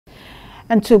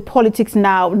And to politics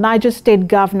now, Niger State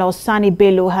Governor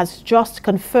Sanni-Bello has just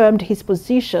confirmed his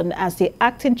position as the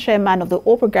acting chairman of the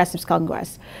All Progressives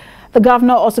Congress. The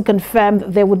governor also confirmed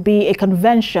there would be a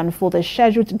convention for the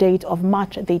scheduled date of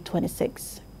March the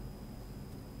 26th.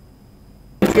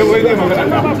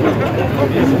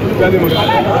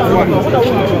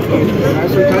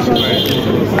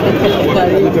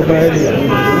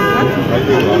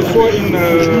 Also in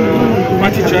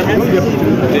party chairman,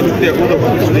 they took their oath of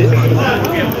office,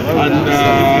 and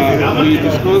we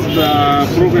discussed the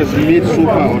progress made so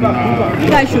far on you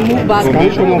guys should move back.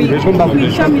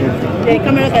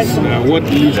 What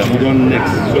needs to be done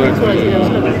next so that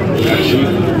we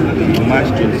achieve March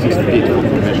 26th date for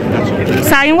convention. That's all.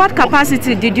 Sir, in what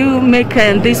capacity did you make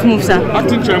this move, sir?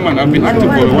 Acting chairman. I've been active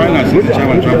for a while now since the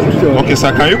chairman traveled. Okay,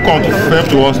 sir, can you confirm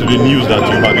to us the news that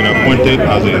you have been appointed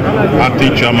as an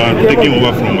acting chairman, taking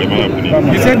over from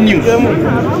Abubakar? You said news.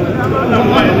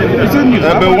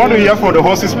 But we want to hear from the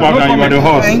horse's mouth that you are the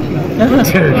horse.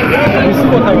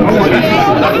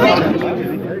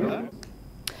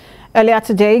 Earlier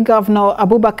today, Governor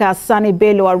Abubakar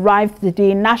Sanni-Bello arrived at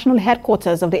the national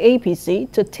headquarters of the APC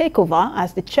to take over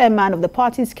as the chairman of the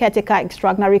party's Caretaker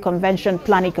Extraordinary Convention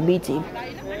Planning Committee.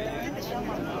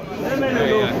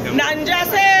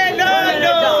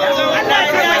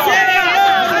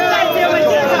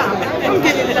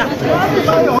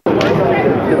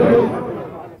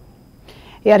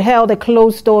 He had held a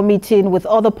closed-door meeting with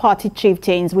other party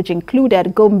chieftains, which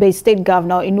included Gombe State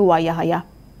Governor Inuwa Yahaya.